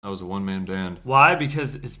was a one-man band. Why?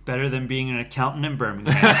 Because it's better than being an accountant in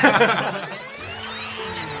Birmingham.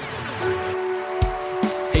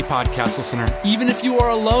 Hey, podcast listener, even if you are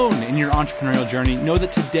alone in your entrepreneurial journey, know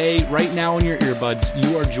that today, right now in your earbuds,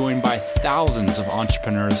 you are joined by thousands of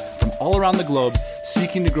entrepreneurs from all around the globe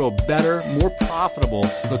seeking to grow better, more profitable,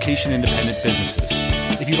 location-independent businesses.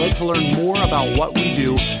 If you'd like to learn more about what we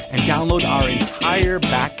do and download our entire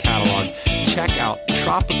back catalog, check out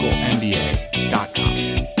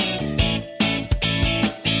tropicalmba.com.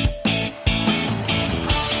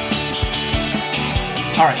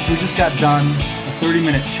 All right, so we just got done a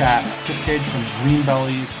 30-minute chat. Chris Cage from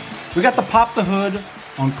Greenbellies. We got to pop the hood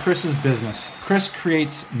on Chris's business. Chris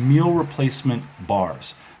creates meal replacement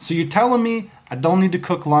bars. So you're telling me I don't need to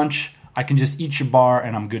cook lunch, I can just eat your bar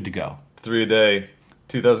and I'm good to go. 3 a day,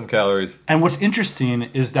 2,000 calories. And what's interesting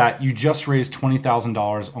is that you just raised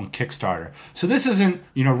 $20,000 on Kickstarter. So this isn't,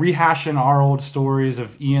 rehashing our old stories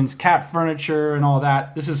of Ian's cat furniture and all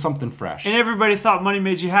that. This is something fresh. And everybody thought money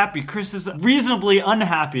made you happy. Chris is reasonably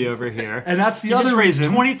unhappy over here. And that's the he other just raised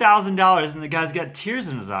reason. $20,000 and the guy's got tears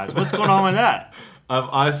in his eyes. What's going on with that? I'm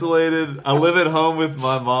isolated. I live at home with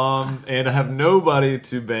my mom, and I have nobody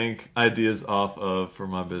to bank ideas off of for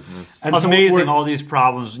my business. And so amazing, all these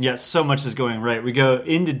problems, yet so much is going right. We go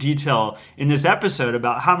into detail in this episode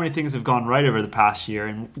about how many things have gone right over the past year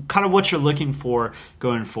and kind of what you're looking for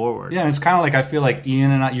going forward. Yeah, and it's kind of like I feel like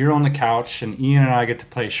Ian and I, you're on the couch, and Ian and I get to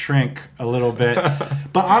play shrink a little bit.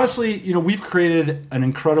 But honestly, we've created an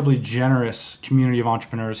incredibly generous community of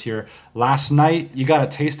entrepreneurs here. Last night, you got a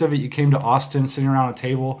taste of it. You came to Austin, sitting around a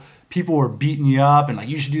table. People were beating you up and like,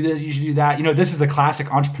 you should do this, you should do that. This is the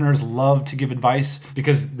classic. Entrepreneurs love to give advice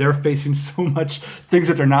because they're facing so much things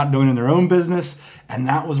that they're not doing in their own business. And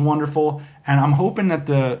that was wonderful. And I'm hoping that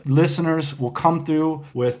the listeners will come through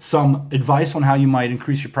with some advice on how you might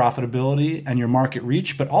increase your profitability and your market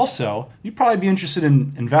reach. But also, you'd probably be interested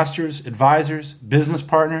in investors, advisors, business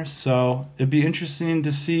partners. So it'd be interesting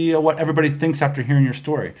to see what everybody thinks after hearing your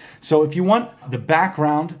story. So if you want the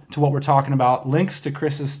background to what we're talking about, links to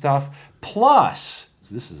Chris's stuff, plus,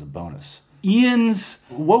 this is a bonus, Ian's,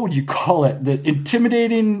 what would you call it? The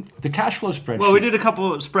cash flow spreadsheet. Well, we did a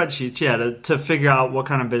couple of spreadsheets, to figure out what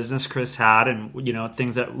kind of business Chris had and,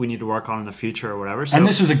 things that we need to work on in the future or whatever. So, and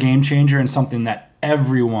this is a game changer and something that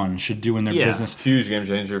everyone should do in their business. Huge game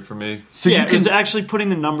changer for me. So it's actually putting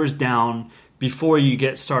the numbers down before you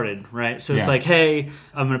get started, right? So it's like, hey,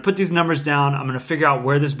 I'm going to put these numbers down. I'm going to figure out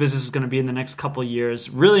where this business is going to be in the next couple of years.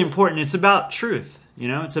 Really important. It's about truth.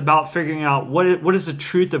 It's about figuring out what is the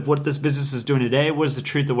truth of what this business is doing today. What is the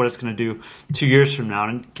truth of what it's going to do 2 years from now?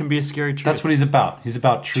 And it can be a scary truth. That's what he's about. He's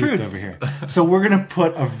about truth. Over here. So we're going to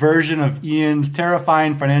put a version of Ian's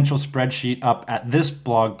terrifying financial spreadsheet up at this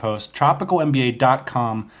blog post,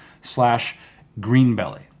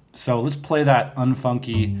 tropicalmba.com/greenbelly. So let's play that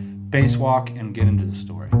unfunky bass walk and get into the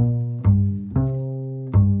story.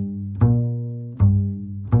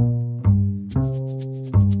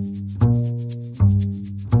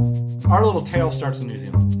 Our little tale starts in New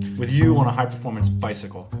Zealand with you on a high-performance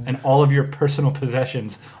bicycle and all of your personal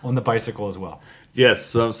possessions on the bicycle as well. Yes,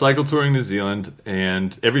 so I'm cycle touring New Zealand,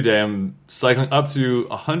 and every day I'm cycling up to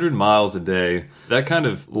 100 miles a day. That kind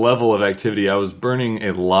of level of activity, I was burning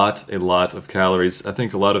a lot of calories. I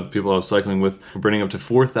think a lot of people I was cycling with were burning up to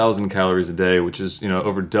 4,000 calories a day, which is,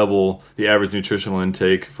 over double the average nutritional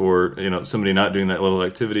intake for, somebody not doing that level of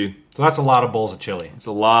activity. So that's a lot of bowls of chili. It's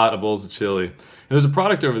a lot of bowls of chili. There's a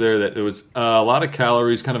product over there that it was a lot of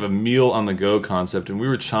calories, kind of a meal on the go concept, and we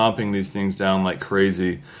were chomping these things down like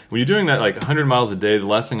crazy. When you're doing that like 100 miles a day, the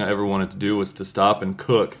last thing I ever wanted to do was to stop and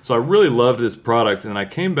cook. So I really loved this product, and I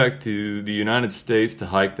came back to the United States to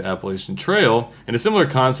hike the Appalachian Trail, and a similar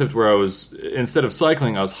concept where I was, instead of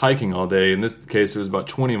cycling, I was hiking all day. In this case, it was about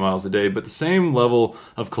 20 miles a day, but the same level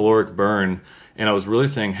of caloric burn. And I was really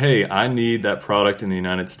saying, hey, I need that product in the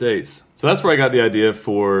United States. So that's where I got the idea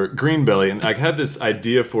for Greenbelly. And I had this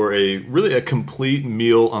idea for a complete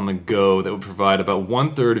meal on the go that would provide about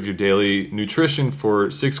 1/3 of your daily nutrition for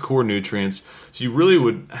 6 core nutrients. So you really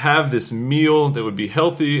would have this meal that would be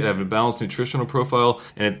healthy and have a balanced nutritional profile.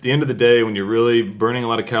 And at the end of the day, when you're really burning a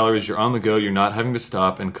lot of calories, you're on the go, you're not having to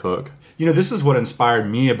stop and cook. This is what inspired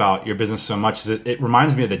me about your business so much, is it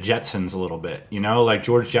reminds me of the Jetsons a little bit. Like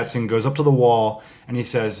George Jetson goes up to the wall and he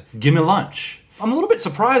says, give me lunch. I'm a little bit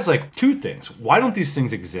surprised, like, two things. Why don't these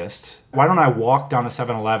things exist? Why don't I walk down to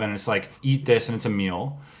 7-Eleven and it's like, eat this and it's a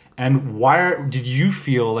meal? And why did you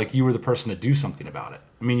feel like you were the person to do something about it?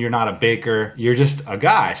 I mean, you're not a baker, you're just a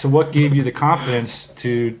guy. So what gave you the confidence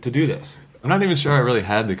to do this? I'm not even sure I really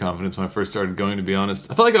had the confidence when I first started going, to be honest.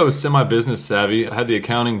 I felt like I was semi-business savvy. I had the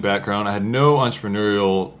accounting background. I had no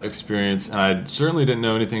entrepreneurial experience, and I certainly didn't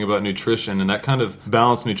know anything about nutrition, and that kind of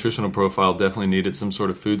balanced nutritional profile definitely needed some sort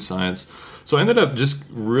of food science. So I ended up just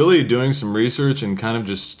really doing some research and kind of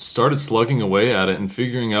just started slugging away at it and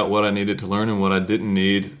figuring out what I needed to learn and what I didn't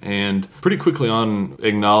need. And pretty quickly on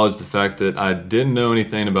acknowledged the fact that I didn't know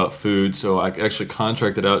anything about food. So I actually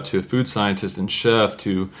contracted out to a food scientist and chef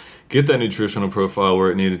to get that nutritional profile where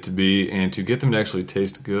it needed to be and to get them to actually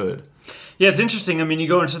taste good. Yeah, it's interesting. I mean, you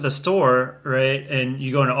go into the store, right, and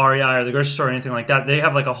you go into REI or the grocery store or anything like that, they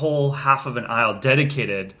have like a whole half of an aisle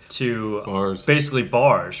dedicated to bars. Basically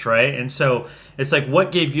bars, right? And so it's like,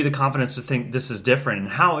 what gave you the confidence to think this is different, and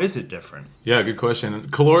how is it different? Yeah, good question.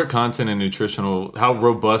 Caloric content and nutritional, how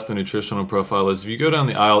robust the nutritional profile is. If you go down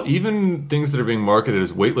the aisle, even things that are being marketed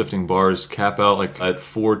as weightlifting bars cap out like at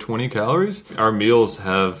 420 calories. Our meals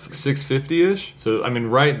have 650-ish. So, I mean,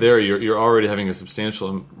 right there, you're already having a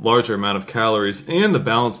substantial, larger amount of calories, and the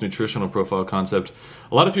balanced nutritional profile concept.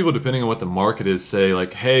 A lot of people, depending on what the market is, say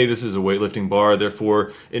like, hey, this is a weightlifting bar,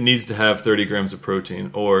 therefore it needs to have 30 grams of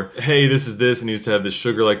protein. Or, hey, this is this, it needs to have this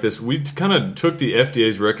sugar like this. We kind of took the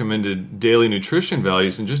FDA's recommended daily nutrition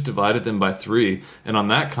values and just divided them by 3. And on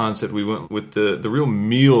that concept, we went with the real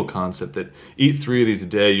meal concept that eat 3 of these a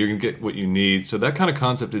day, you're going to get what you need. So that kind of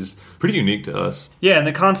concept is pretty unique to us. Yeah, and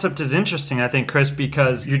the concept is interesting, I think, Chris,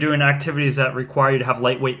 because you're doing activities that require you to have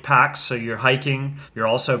lightweight packs. So you're hiking, you're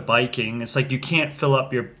also biking. It's like you can't fill up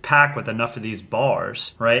your pack with enough of these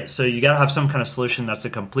bars, right? So you got to have some kind of solution that's a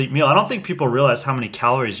complete meal. I don't think people realize how many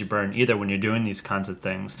calories you burn either when you're doing these kinds of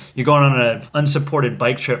things. You're going on an unsupported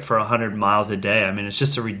bike trip for 100 miles a day. I mean, it's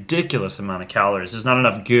just a ridiculous amount of calories. There's not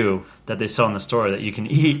enough goo that they sell in the store that you can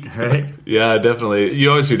eat, right? Yeah, definitely. You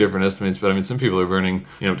always hear different estimates, but I mean, some people are burning,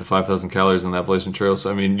 up to 5,000 calories on the Appalachian Trail. So,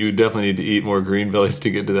 I mean, you definitely need to eat more green bellies to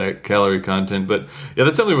get to that calorie content. But yeah,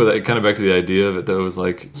 that's something where that kind of back to the idea of it, though, is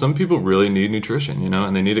like some people really need nutrition,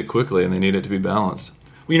 and they need it quickly and they need it to be balanced.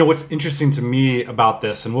 Well, what's interesting to me about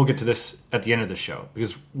this, and we'll get to this at the end of the show,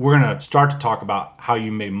 because we're going to start to talk about how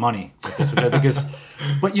you made money with this, which I think is,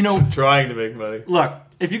 but trying to make money. Look,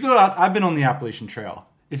 if you go out, I've been on the Appalachian Trail.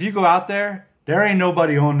 If you go out there ain't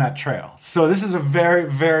nobody on that trail. So this is a very,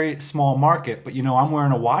 very small market. But, I'm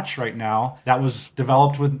wearing a watch right now that was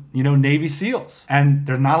developed with, Navy SEALs. And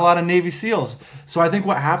there's not a lot of Navy SEALs. So I think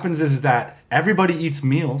what happens is that everybody eats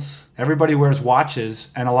meals, everybody wears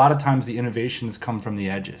watches, and a lot of times the innovations come from the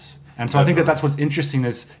edges. And so I think that's what's interesting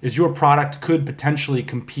is your product could potentially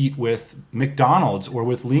compete with McDonald's or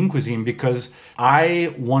with Lean Cuisine, because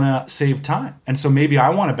I want to save time. And so maybe I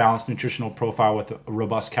want a balanced nutritional profile with a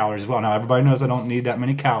robust calories as well. Now, everybody knows I don't need that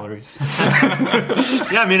many calories.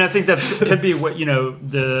 Yeah, I mean, I think that could be what,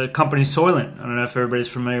 the company Soylent. I don't know if everybody's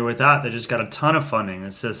familiar with that. They just got a ton of funding.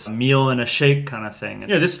 It's this meal and a shake kind of thing.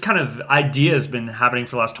 And, this kind of idea has been happening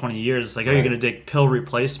for the last 20 years. It's like, you're going to take pill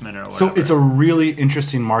replacement or whatever. So it's a really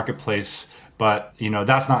interesting marketplace. But,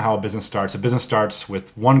 that's not how a business starts. A business starts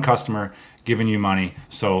with one customer giving you money.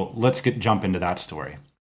 So let's jump into that story.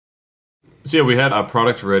 So yeah, we had our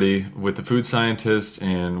product ready with the food scientist,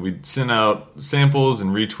 and we sent out samples and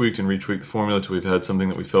retweaked the formula till we've had something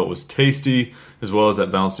that we felt was tasty, as well as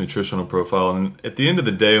that balanced nutritional profile. And at the end of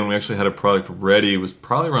the day, when we actually had a product ready, it was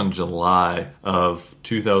probably around July of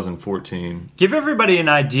 2014. Give everybody an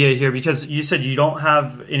idea here, because you said you don't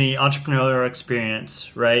have any entrepreneurial experience,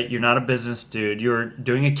 right? You're not a business dude. You're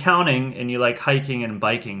doing accounting, and you like hiking and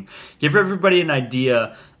biking. Give everybody an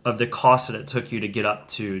idea of the cost that it took you to get up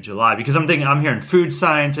to July, because I'm hearing food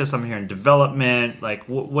scientists, I'm hearing development. Like,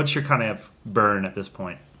 what's your kind of burn at this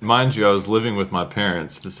point? Mind you, I was living with my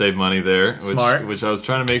parents to save money there, Smart. which I was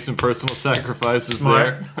trying to make some personal sacrifices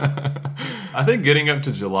Smart. there. I think getting up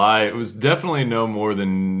to July, it was definitely no more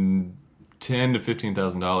than $10,000 to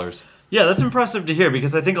 $15,000. Yeah, that's impressive to hear,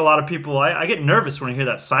 because I think a lot of people, I get nervous when I hear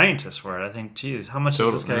that scientist word. I think, geez, how much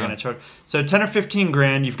is this guy going to charge? So 10 or 15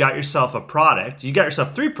 grand, you've got yourself a product. You got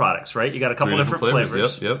yourself 3 products, right? You got a couple different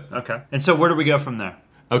flavors. Yep. Okay. And so where do we go from there?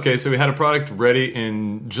 Okay, so we had a product ready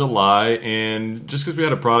in July, and just because we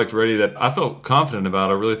had a product ready that I felt confident about,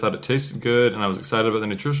 I really thought it tasted good, and I was excited about the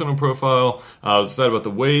nutritional profile, I was excited about the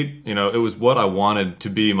weight, it was what I wanted to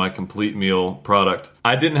be my complete meal product.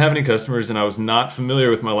 I didn't have any customers, and I was not familiar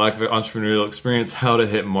with my lack of entrepreneurial experience, how to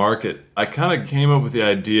hit market. I kind of came up with the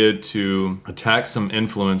idea to attack some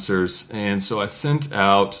influencers, and so I sent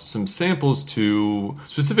out some samples to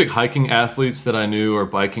specific hiking athletes that I knew or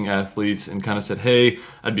biking athletes, and kind of said, hey,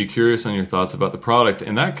 I'd be curious on your thoughts about the product.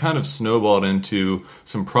 And that kind of snowballed into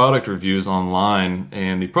some product reviews online.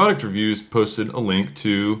 And the product reviews posted a link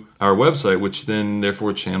to our website, which then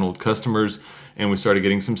therefore channeled customers. And we started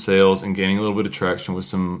getting some sales and gaining a little bit of traction with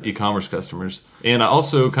some e-commerce customers. And I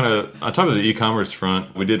also kind of, on top of the e-commerce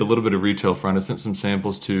front, we did a little bit of retail front. I sent some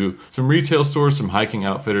samples to some retail stores, some hiking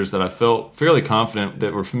outfitters that I felt fairly confident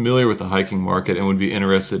that were familiar with the hiking market and would be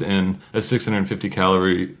interested in a 650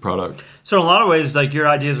 calorie product. So in a lot of ways, like, your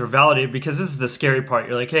ideas were validated, because this is the scary part.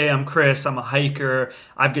 You're like, hey, I'm Chris, I'm a hiker,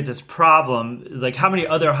 I've got this problem. Like, how many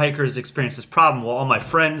other hikers experience this problem? Well, all my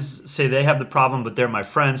friends say they have the problem, but they're my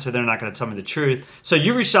friends, so they're not going to tell me the truth. So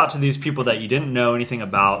you reached out to these people that you didn't know anything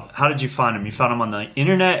about. How did you find them? You found them on the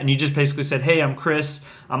internet, and you just basically said, hey, I'm Chris,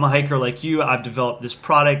 I'm a hiker like you, I've developed this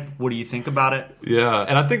product, what do you think about it? Yeah,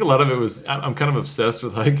 and I think a lot of it was, I'm kind of obsessed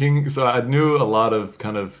with hiking, so I knew a lot of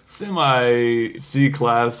kind of semi-C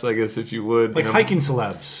class, I guess, if you would. Like, hiking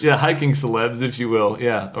celebs. Yeah, hiking celebs, if you will,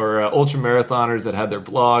 yeah. Or ultra marathoners that had their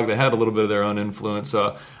blog, they had a little bit of their own influence,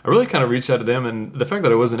 so I really kind of reached out to them, and the fact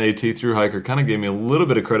that I was an AT through hiker kind of gave me a little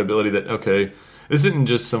bit of credibility that, okay, this isn't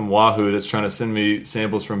just some wahoo that's trying to send me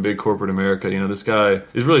samples from big corporate America. You know, this guy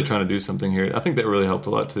is really trying to do something here. I think that really helped a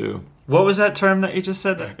lot too. What was that term that you just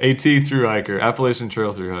said there? AT through hiker, Appalachian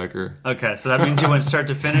Trail through hiker. Okay, so that means you went start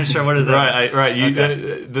to finish, or what is that? Right.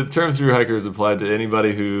 Okay. The term through hiker is applied to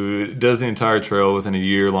anybody who does the entire trail within a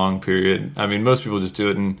year-long period. I mean, most people just do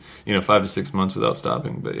it in 5 to 6 months without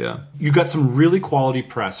stopping, but yeah. You got some really quality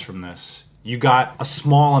press from this. You got a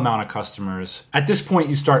small amount of customers. At this point,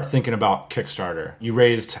 you start thinking about Kickstarter. You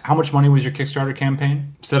raised, how much money was your Kickstarter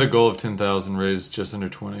campaign? Set a goal of 10,000, raised just under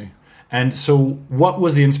 20. And so what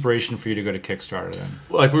was the inspiration for you to go to Kickstarter then?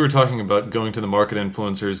 Like we were talking about going to the market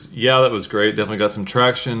influencers. Yeah, that was great. Definitely got some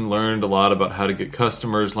traction. Learned a lot about how to get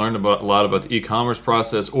customers. Learned a lot about the e-commerce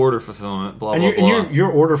process, order fulfillment, blah, blah, blah. And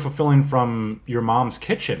you're order fulfilling from your mom's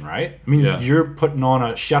kitchen, right? I mean, You're putting on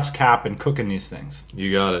a chef's cap and cooking these things.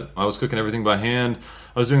 You got it. I was cooking everything by hand.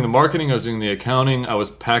 I was doing the marketing, I was doing the accounting, I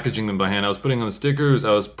was packaging them by hand, I was putting on the stickers,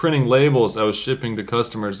 I was printing labels, I was shipping to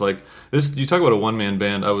customers. Like this, you talk about a one-man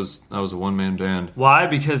band. I was a one-man band. Why?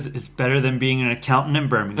 Because it's better than being an accountant in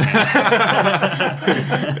Birmingham.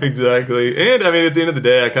 Exactly. And I mean, at the end of the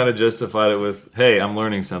day, I kind of justified it with, hey, I'm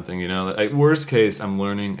learning something, Like, worst case, I'm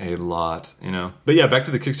learning a lot, But yeah, back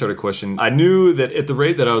to the Kickstarter question. I knew that at the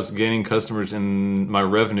rate that I was gaining customers in my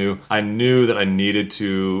revenue, I knew that I needed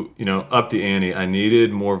to, up the ante. I needed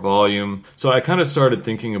more volume. So I kind of started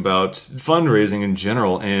thinking about fundraising in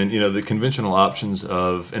general, and the conventional options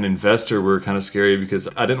of an investor were kind of scary because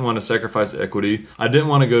I didn't want to sacrifice equity. I didn't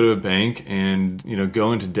want to go to a bank and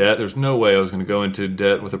go into debt. There's no way I was going to go into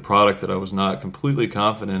debt with a product that I was not completely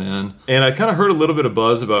confident in. And I kind of heard a little bit of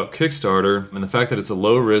buzz about Kickstarter and the fact that it's a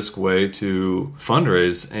low risk way to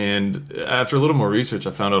fundraise. And after a little more research,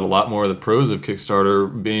 I found out a lot more of the pros of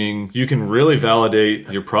Kickstarter being you can really validate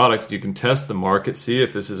your product. You can test the market, see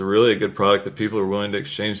if this is really a good product that people are willing to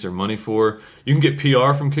exchange their money for. You can get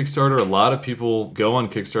PR from Kickstarter. A lot of people go on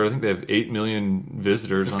Kickstarter. I think they have 8 million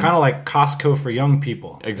visitors. It's kind of like Costco for young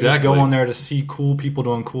people. Exactly. They just go on there to see cool people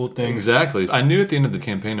doing cool things. Exactly. I knew at the end of the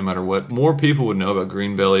campaign, no matter what, more people would know about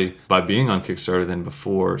Greenbelly by being on Kickstarter than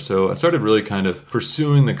before. So I started really kind of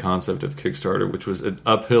pursuing the concept of Kickstarter, which was an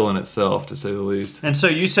uphill in itself, to say the least. And so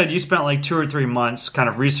you said you spent like 2 or 3 months kind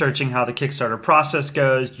of researching how the Kickstarter process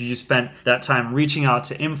goes. You spent that time reaching out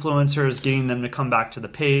to influencers, getting them to come back to the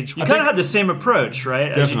page. You kind of had the same approach, right?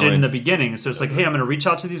 Definitely. As you did in the beginning. So it's like, hey, I'm going to reach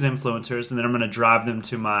out to these influencers and then I'm going to drive them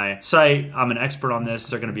to my site. I'm an expert on this.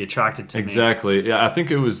 They're going to be attracted to me. Exactly. Yeah, I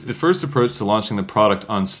think it was the first approach to launching the product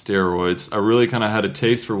on steroids. I really kind of had a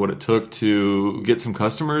taste for what it took to get some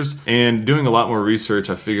customers, and doing a lot more research,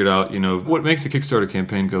 I figured out, what makes a Kickstarter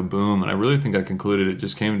campaign go boom. And I really think I concluded it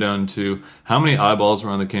just came down to how many eyeballs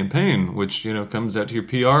were on the campaign, which, comes out to your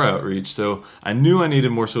PR outreach. So I knew I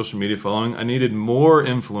needed more social media following. I needed more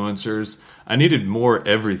influencers. I needed more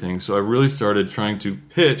everything. So I really started trying to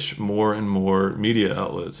pitch more and more media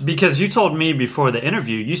outlets. Because you told me before the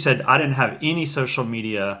interview, you said I didn't have any social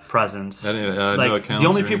media presence. No accounts. The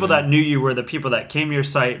only people that knew you were the people that came to your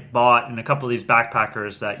site, bought, and a couple of these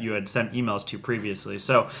backpackers that you had sent emails to previously.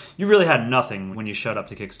 So you really had nothing when you showed up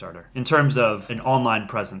to Kickstarter in terms of an online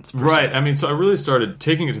presence. Right. I mean, so I really started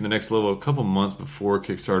taking it to the next level a couple months before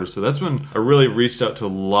Kickstarter. So that's when I really reached out to a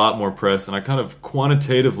lot more press, and I kind of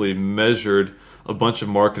quantitatively measured a bunch of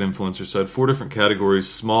market influencers. So I had 4 different categories: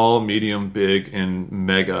 small, medium, big, and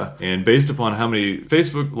mega. And based upon how many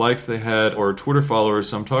Facebook likes they had or Twitter followers,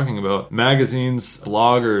 so I'm talking about magazines,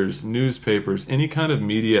 bloggers, newspapers, any kind of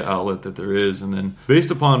media outlet that there is. And then based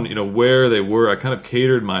upon, where they were, I kind of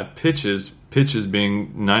catered my pitches pitches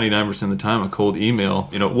being 99% of the time a cold email,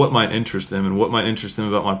 what might interest them and what might interest them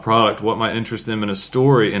about my product, what might interest them in a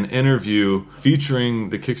story, an interview featuring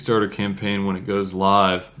the Kickstarter campaign when it goes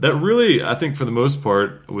live. That really, I think for the most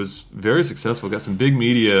part, was very successful. Got some big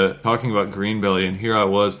media talking about Greenbelly, and here I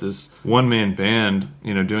was, this one-man band,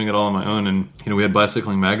 doing it all on my own, and we had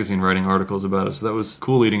Bicycling Magazine writing articles about it, so that was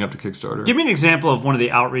cool leading up to Kickstarter. Give me an example of one of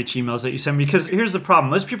the outreach emails that you sent me, because here's the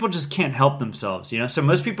problem. Most people just can't help themselves, So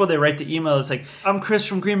most people, they write the email, it's like, I'm Chris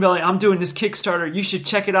from Greenbelly, I'm doing this Kickstarter, you should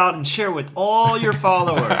check it out and share with all your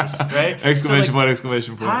followers, right? Exclamation point,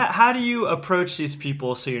 exclamation point. How do you approach these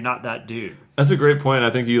people so you're not that dude? That's a great point.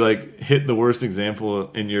 I think you hit the worst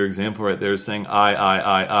example in your example right there, saying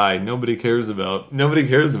I. Nobody cares about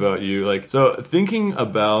you. So thinking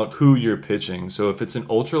about who you're pitching. So if it's an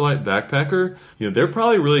ultralight backpacker, they're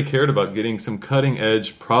probably really cared about getting some cutting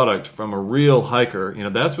edge product from a real hiker.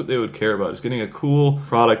 That's what they would care about, is getting a cool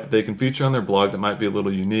product that they can feature on their blog that might be a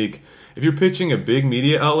little unique. If you're pitching a big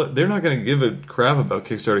media outlet, they're not going to give a crap about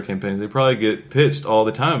Kickstarter campaigns. They probably get pitched all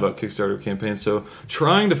the time about Kickstarter campaigns. So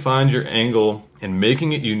trying to find your angle and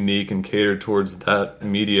making it unique and catered towards that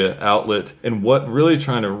media outlet, and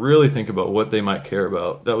trying to really think about what they might care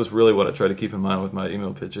about. That was really what I tried to keep in mind with my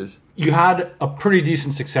email pitches. You had a pretty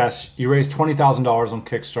decent success. You raised $20,000 on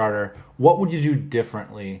Kickstarter. What would you do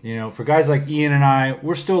differently? For guys like Ian and I,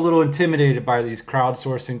 we're still a little intimidated by these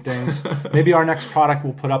crowdsourcing things. Maybe our next product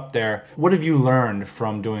we'll put up there. What have you learned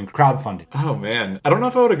from doing crowdfunding? Oh, man. I don't know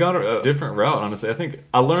if I would have gone a different route, honestly. I think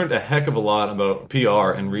I learned a heck of a lot about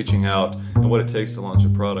PR and reaching out and what it takes to launch a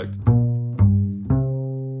product.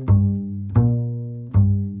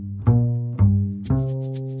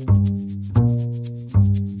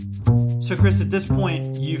 So Chris, at this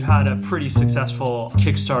point, you've had a pretty successful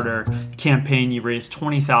Kickstarter campaign. You raised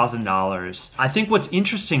 $20,000. I think what's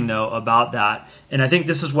interesting, though, about that, and I think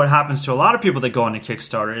this is what happens to a lot of people that go into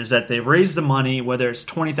Kickstarter, is that they raise the money, whether it's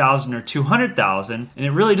 $20,000 or $200,000, and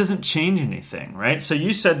it really doesn't change anything, right? So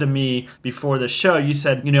you said to me before the show, you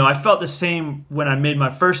said, I felt the same when I made my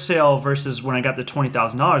first sale versus when I got the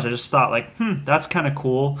 $20,000. I just thought that's kind of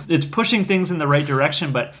cool. It's pushing things in the right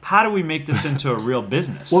direction, but how do we make this into a real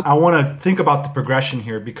business? Well, I want to think about the progression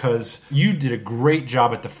here, because you did a great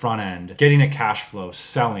job at the front end, getting a cash flow,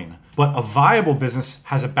 selling. But a viable business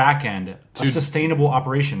has a back end, a sustainable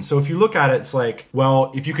operation. So if you look at it, it's like,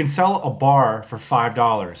 well, if you can sell a bar for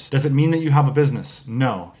 $5, does it mean that you have a business?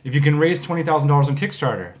 No. If you can raise $20,000 on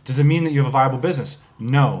Kickstarter, does it mean that you have a viable business?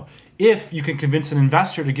 No. If you can convince an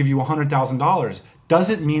investor to give you $100,000,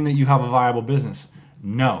 does it mean that you have a viable business?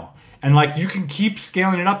 No. And you can keep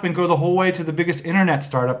scaling it up and go the whole way to the biggest internet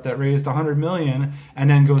startup that raised $100 million and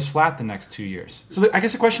then goes flat the next 2 years. So I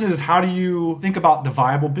guess the question is, how do you think about the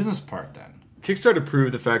viable business part then? Kickstarter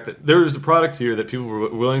proved the fact that there's a product here that people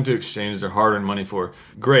were willing to exchange their hard-earned money for.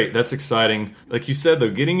 Great, that's exciting. Like you said,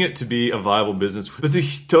 though, getting it to be a viable business was a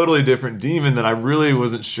totally different demon that I really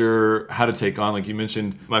wasn't sure how to take on. Like you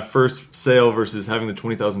mentioned, my first sale versus having the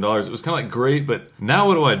 $20,000, it was kind of great, but now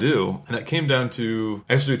what do I do? And that came down to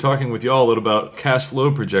actually talking with y'all a little about cash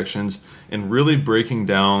flow projections and really breaking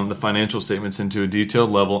down the financial statements into a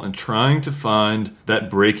detailed level and trying to find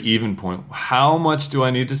that break-even point. How much do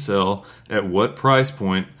I need to sell at what price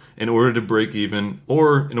point in order to break even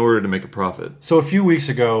or in order to make a profit? So a few weeks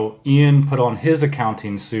ago, Ian put on his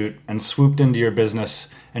accounting suit and swooped into your business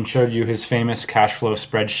and showed you his famous cash flow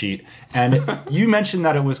spreadsheet. And you mentioned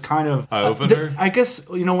that it was kind of eye-opener. I guess,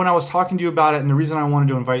 when I was talking to you about it, and the reason I wanted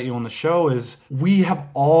to invite you on the show is we have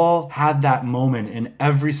all had that moment in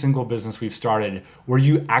every single business we've started where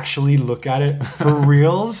you actually look at it for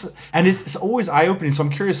reals. And it's always eye-opening. So I'm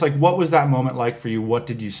curious, what was that moment like for you? What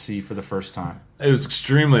did you see for the first time? It was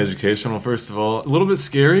extremely educational, first of all. A little bit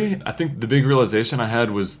scary. I think the big realization I had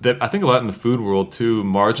was that I think a lot in the food world too,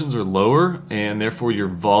 margins are lower and therefore your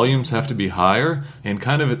volumes have to be higher. And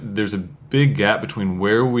there's a big gap between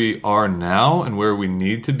where we are now and where we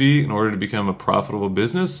need to be in order to become a profitable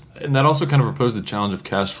business. And that also kind of proposed the challenge of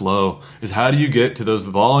cash flow, is how do you get to those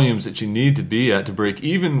volumes that you need to be at to break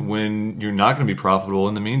even when you're not going to be profitable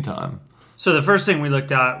in the meantime? So the first thing we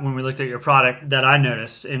looked at when we looked at your product that I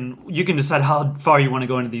noticed, and you can decide how far you want to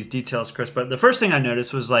go into these details, Chris, but the first thing I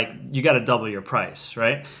noticed was you got to double your price,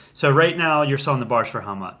 right? So right now you're selling the bars for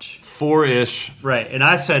how much? $4-ish. Right. And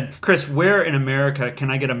I said, Chris, where in America can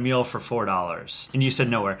I get a meal for $4? And you said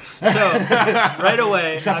nowhere. So right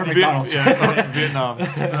away. Except for McDonald's. Vietnam.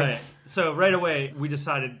 Right. So right away, we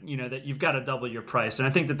decided, that you've got to double your price. And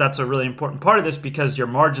I think that that's a really important part of this because your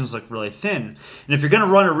margins look really thin. And if you're going to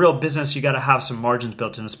run a real business, you got to have some margins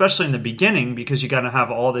built in, especially in the beginning, because you got to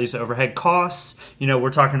have all these overhead costs. We're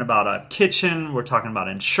talking about a kitchen, we're talking about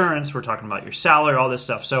insurance, we're talking about your salary, all this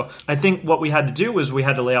stuff. So I think what we had to do was we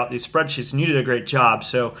had to lay out these spreadsheets, and you did a great job.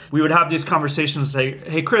 So we would have these conversations and say,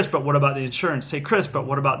 hey, Chris, but what about the insurance? Hey, Chris, but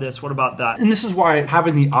what about this? What about that? And this is why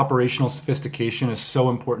having the operational sophistication is so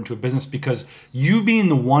important to a business, because you being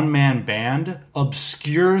the one-man band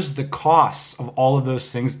obscures the costs of all of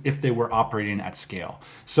those things if they were operating at scale.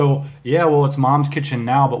 So, yeah, well, it's mom's kitchen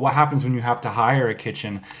now, but what happens when you have to hire a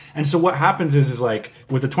kitchen? And so what happens is like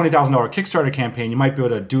with a $20,000 Kickstarter campaign, you might be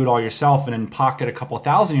able to do it all yourself and then pocket a couple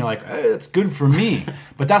 $1,000. You're like, hey, that's good for me,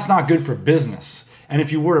 but that's not good for business. And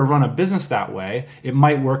if you were to run a business that way, it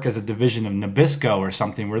might work as a division of Nabisco or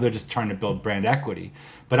something where they're just trying to build brand equity.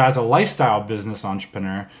 But as a lifestyle business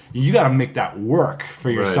entrepreneur, you got to make that work for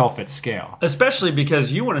yourself at scale. Especially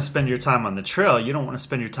because you want to spend your time on the trail. You don't want to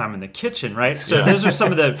spend your time in the kitchen, right? So those are some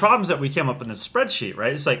of the problems that we came up in the spreadsheet,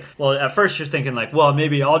 right? It's like, well, at first you're thinking like, well,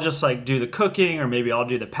 maybe I'll just like do the cooking or maybe I'll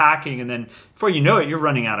do the packing. And then before you know it, you're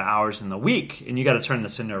running out of hours in the week and you got to turn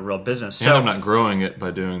this into a real business. So I'm not growing it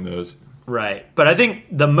by doing those. Right. But I think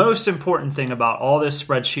the most important thing about all this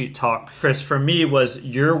spreadsheet talk, Chris, for me was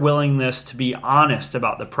your willingness to be honest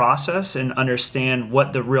about the process and understand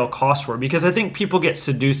what the real costs were. Because I think people get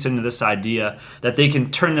seduced into this idea that they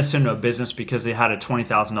can turn this into a business because they had a $20,000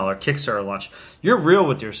 Kickstarter launch. You're real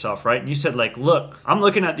with yourself, right? And you said like, look, I'm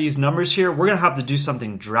looking at these numbers here. We're going to have to do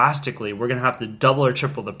something drastically. We're going to have to double or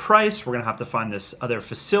triple the price. We're going to have to find this other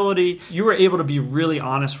facility. You were able to be really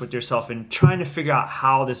honest with yourself and trying to figure out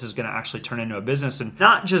how this is going to actually turn into a business and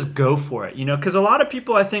not just go for it, because a lot of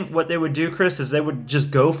people, I think what they would do, Chris, is they would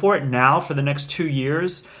just go for it now for the next 2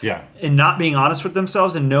 years and not being honest with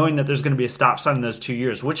themselves and knowing that there's going to be a stop sign in those 2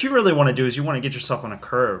 years. What you really want to do is you want to get yourself on a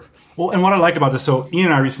curve. Well, and what I like about this, so Ian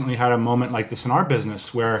and I recently had a moment like this in our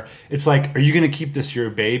business where it's like, are you going to keep this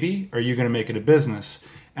your baby or are you going to make it a business?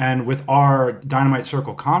 And with our Dynamite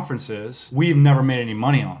Circle conferences, we've never made any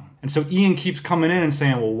money on them. And so Ian keeps coming in and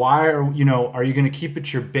saying, well, why are you going to keep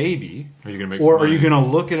it your baby? Are you going to make or are you going to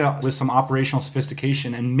look at it with some operational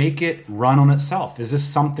sophistication and make it run on itself? Is this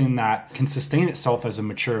something that can sustain itself as a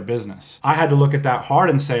mature business? I had to look at that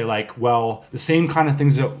hard and say like, well, the same kind of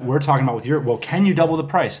things that we're talking about with well, can you double the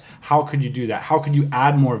price? How could you do that? How could you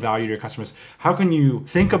add more value to your customers? How can you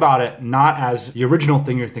think about it not as the original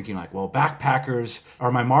thing you're thinking like, well, backpackers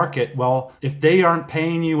are my market. Well, if they aren't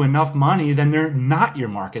paying you enough money, then they're not your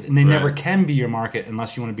market. And they never can be your market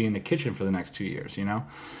unless you want to be in the kitchen for the next 2 years,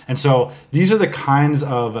 And so these are the kinds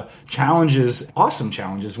of challenges, awesome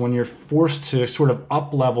challenges, when you're forced to sort of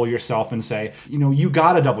up-level yourself and say, you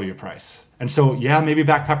got to double your price. And so, maybe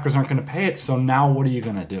backpackers aren't going to pay it. So now what are you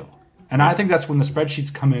going to do? And I think that's when the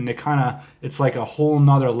spreadsheets come in. It's like a whole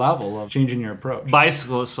nother level of changing your approach.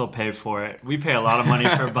 Bicyclists will pay for it. We pay a lot of money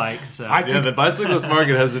for bikes. So. The bicyclist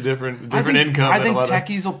market has a different income. I think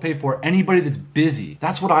techies will pay for it. Anybody that's busy.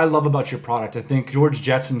 That's what I love about your product. I think George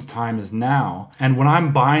Jetson's time is now. And when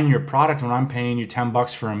I'm buying your product, when I'm paying you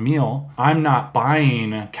 $10 for a meal, I'm not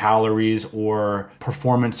buying calories or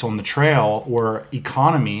performance on the trail or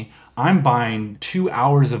economy. I'm buying 2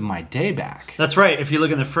 hours of my day back. That's right. If you look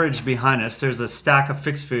in the fridge behind us, there's a stack of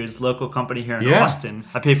Fixed Foods, local company here in Austin.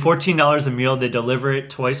 I pay $14 a meal. They deliver it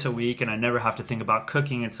twice a week, and I never have to think about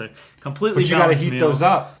cooking. It's a completely balanced meal. But you got to heat those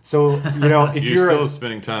up. So, if you're still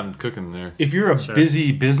spending time cooking there. If you're a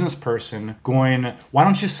busy business person going, why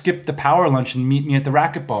don't you skip the power lunch and meet me at the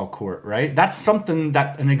racquetball court, right? That's something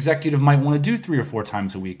that an executive might want to do 3 or 4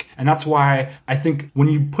 times a week. And that's why I think when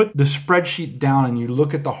you put the spreadsheet down and you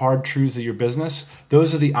look at the hard truths of your business,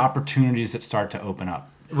 those are the opportunities that start to open up.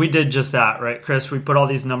 We did just that, right, Chris? We put all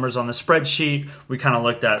these numbers on the spreadsheet. We kind of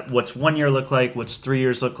looked at what's 1 year look like, what's 3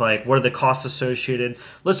 years look like, what are the costs associated.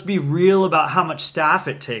 Let's be real about how much staff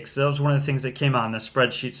it takes. That was one of the things that came out on the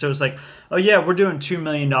spreadsheet. So it's like, oh yeah, we're doing $2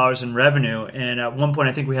 million in revenue. And at one point,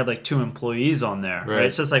 I think we had like 2 employees on there,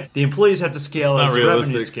 right? So it's like the employees have to scale as the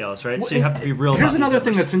revenue scales, right? Well, so you have to be real. Here's another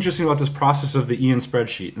thing that's interesting about this process of the Ian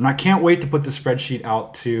spreadsheet. And I can't wait to put the spreadsheet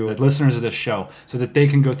out to the listeners of this show so that they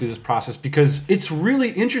can go through this process, because it's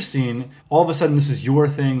really interesting. All of a sudden, this is your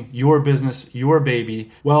thing, your business, your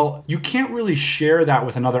baby. Well, you can't really share that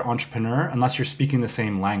with another entrepreneur unless you're speaking the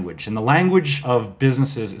same language. And the language of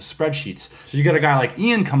businesses is spreadsheets. So you got a guy like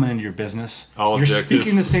Ian coming into your business. All you're objective.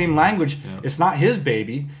 Speaking the same language. Yeah. It's not his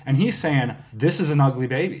baby. And he's saying, this is an ugly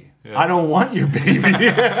baby. I don't want your baby.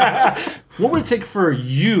 What would it take for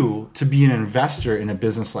you to be an investor in a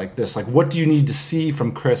business like this? Like, what do you need to see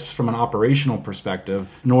from Chris from an operational perspective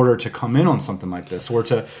in order to come in on something like this, or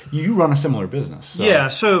you run a similar business? So. Yeah,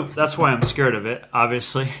 so that's why I'm scared of it,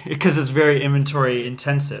 obviously, because it's very inventory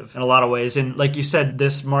intensive in a lot of ways. And like you said,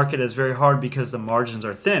 this market is very hard because the margins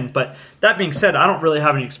are thin. But that being said, I don't really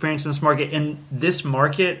have any experience in this market. And this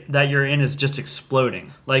market that you're in is just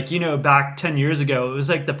exploding. Like, back 10 years ago, it was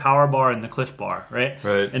like the Power Bar and the Cliff Bar, right?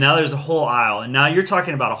 Right. And now there's a whole aisle. And now you're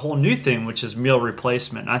talking about a whole new thing, which is meal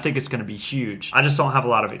replacement. And I think it's going to be huge. I just don't have a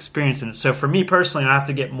lot of experience in it. So for me personally, I have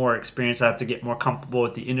to get more experience. I have to get more comfortable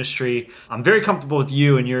with the industry. I'm very comfortable with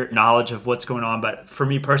you and your knowledge of what's going on. But for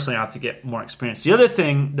me personally, I have to get more experience. The other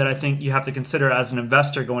thing that I think you have to consider as an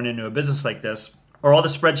investor going into a business like this, are all the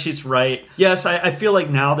spreadsheets right? Yes, I feel like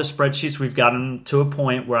now the spreadsheets, we've gotten to a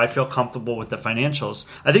point where I feel comfortable with the financials.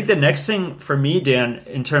 I think the next thing for me, Dan,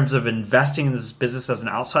 in terms of investing in this business as an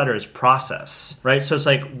outsider is process, right? So it's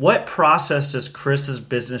like, what process does Chris's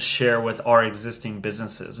business share with our existing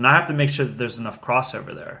businesses? And I have to make sure that there's enough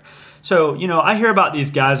crossover there. So, I hear about these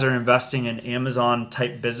guys that are investing in Amazon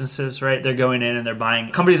type businesses, right? They're going in and they're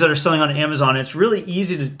buying companies that are selling on Amazon. It's really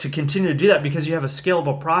easy to continue to do that because you have a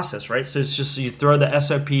scalable process, right? So it's just you throw the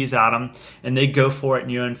SOPs at them and they go for it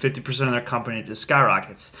and you own 50% of their company, it just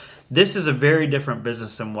skyrockets. This is a very different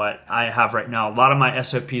business than what I have right now. A lot of my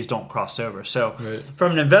SOPs don't cross over. So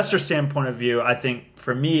From an investor standpoint of view, I think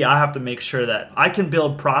for me, I have to make sure that I can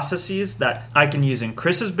build processes that I can use in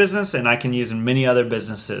Chris's business and I can use in many other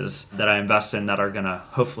businesses that I invest in that are going to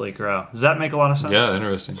hopefully grow. Does that make a lot of sense? Yeah,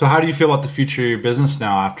 interesting. So how do you feel about the future of your business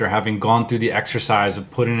now after having gone through the exercise of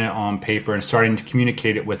putting it on paper and starting to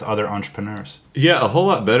communicate it with other entrepreneurs? Yeah, a whole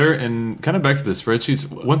lot better. And kind of back to the spreadsheets,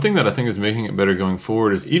 one thing that I think is making it better going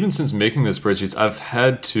forward is even since making the spreadsheets, I've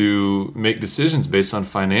had to make decisions based on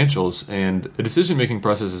financials. And the decision-making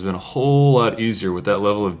process has been a whole lot easier with that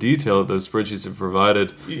level of detail that those spreadsheets have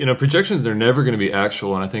provided. Projections, they're never going to be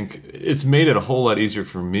actual. And I think it's made it a whole lot easier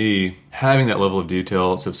for me having that level of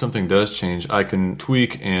detail. So if something does change, I can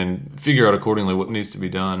tweak and figure out accordingly what needs to be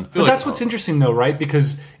done. But that's what's interesting though, right?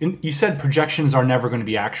 Because you said projections are never going to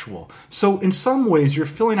be actual. So in some ways, you're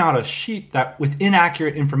filling out a sheet that with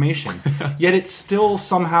inaccurate information, yet it still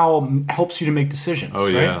somehow helps you to make decisions. Oh,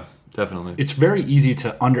 right? yeah. Definitely. It's very easy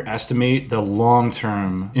to underestimate the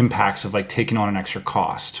long-term impacts of like taking on an extra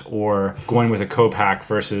cost or going with a co-pack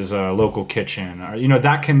versus a local kitchen. Or,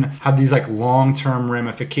 that can have these like long-term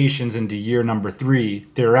ramifications into year number 3,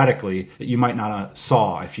 theoretically, that you might not have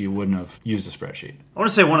saw if you wouldn't have used a spreadsheet. I want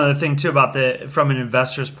to say one other thing too about from an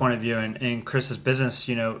investor's point of view in Chris's business.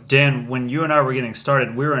 Dan, when you and I were getting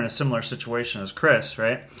started, we were in a similar situation as Chris,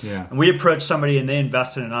 right? Yeah. And we approached somebody and they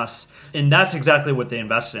invested in us. And that's exactly what they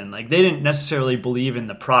invested in. Like, they didn't necessarily believe in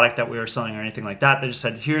the product that we were selling or anything like that. They just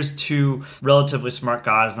said, here's 2 relatively smart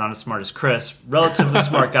guys, not as smart as Chris, relatively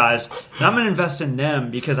smart guys, and I'm going to invest in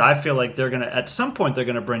them because I feel like at some point, they're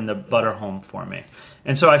going to bring the butter home for me.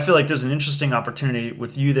 And so I feel like there's an interesting opportunity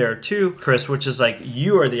with you there too, Chris, which is like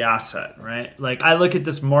you are the asset, right? Like I look at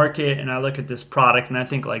this market and I look at this product and I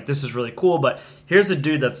think like this is really cool, but here's a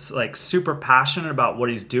dude that's like super passionate about what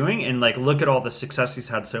he's doing and like look at all the success he's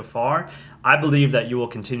had so far. I believe that you will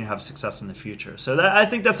continue to have success in the future. So I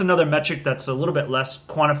think that's another metric that's a little bit less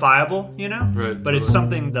quantifiable, Right, but it's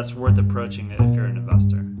something that's worth approaching if you're an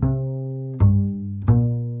investor.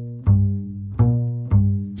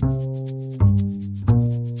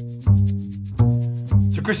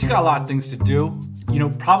 So Chris, you got a lot of things to do.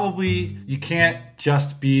 Probably you can't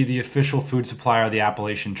just be the official food supplier of the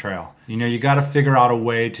Appalachian Trail. You got to figure out a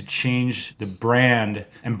way to change the brand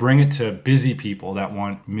and bring it to busy people that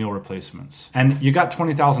want meal replacements. And you got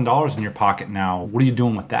 $20,000 in your pocket now. What are you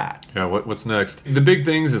doing with that? Yeah, what's next? The big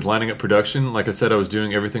things is lining up production. Like I said, I was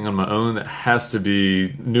doing everything on my own. That has to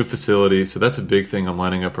be new facility. So that's a big thing I'm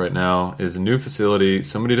lining up right now is a new facility,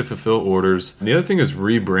 somebody to fulfill orders. And the other thing is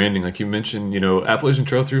rebranding. Like you mentioned, Appalachian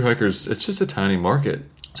Trail Thru Hikers, it's just a tiny market.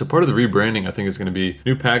 So part of the rebranding, I think, is going to be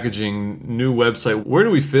new packaging, new website. Where do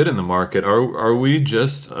we fit in the market? Are we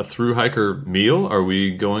just a thru hiker meal? Are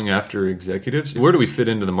we going after executives? Where do we fit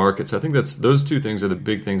into the market? So I think those 2 things are the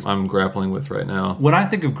big things I'm grappling with right now. When I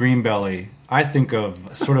think of Greenbelly, I think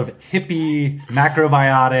of sort of hippie,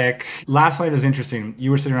 macrobiotic. Last night was interesting.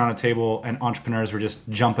 You were sitting around a table and entrepreneurs were just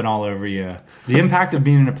jumping all over you. The impact of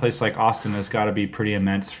being in a place like Austin has got to be pretty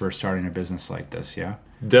immense for starting a business like this, yeah?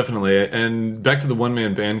 Definitely. And back to the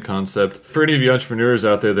one-man band concept. For any of you entrepreneurs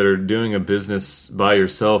out there that are doing a business by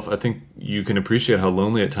yourself, I think you can appreciate how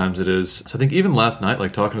lonely at times it is. So I think even last night,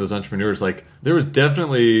 like talking to those entrepreneurs, like there was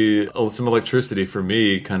definitely some electricity for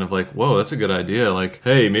me, kind of like, whoa, that's a good idea. Like,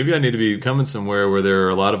 hey, maybe I need to be coming somewhere where there are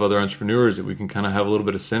a lot of other entrepreneurs that we can kind of have a little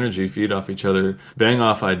bit of synergy, feed off each other, bang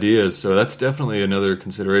off ideas. So that's definitely another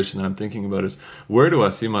consideration that I'm thinking about is where do I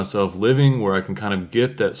see myself living, where I can kind of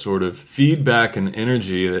get that sort of feedback and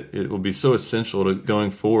energy that it will be so essential to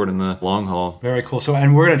going forward in the long haul. Very cool. So,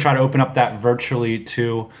 and we're going to try to open up that virtually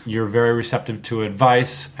too. You're very receptive to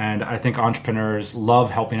advice, and I think entrepreneurs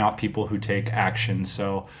love helping out people who take action.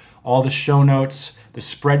 So all the show notes, the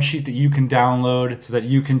spreadsheet that you can download so that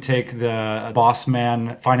you can take the Boss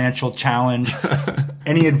Man Financial Challenge,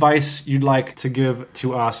 any advice you'd like to give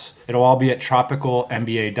to us, it'll all be at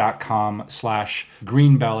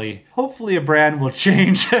tropicalmba.com/greenbelly. Hopefully a brand will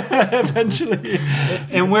change eventually.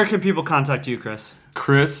 And where can people contact you, Chris?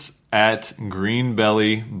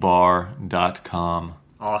 Chris@greenbellybar.com.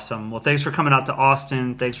 Awesome. Well, thanks for coming out to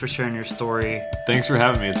Austin. Thanks for sharing your story. Thanks for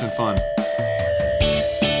having me. It's been fun.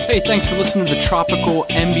 Hey, thanks for listening to the Tropical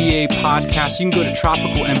MBA podcast. You can go to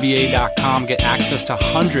tropicalmba.com, get access to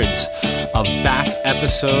hundreds of back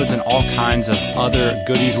episodes and all kinds of other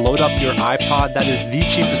goodies. Load up your iPod. That is the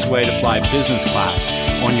cheapest way to fly business class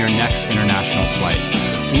on your next international flight.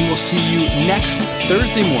 We will see you next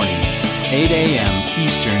Thursday morning, 8 a.m.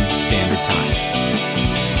 Eastern Standard Time.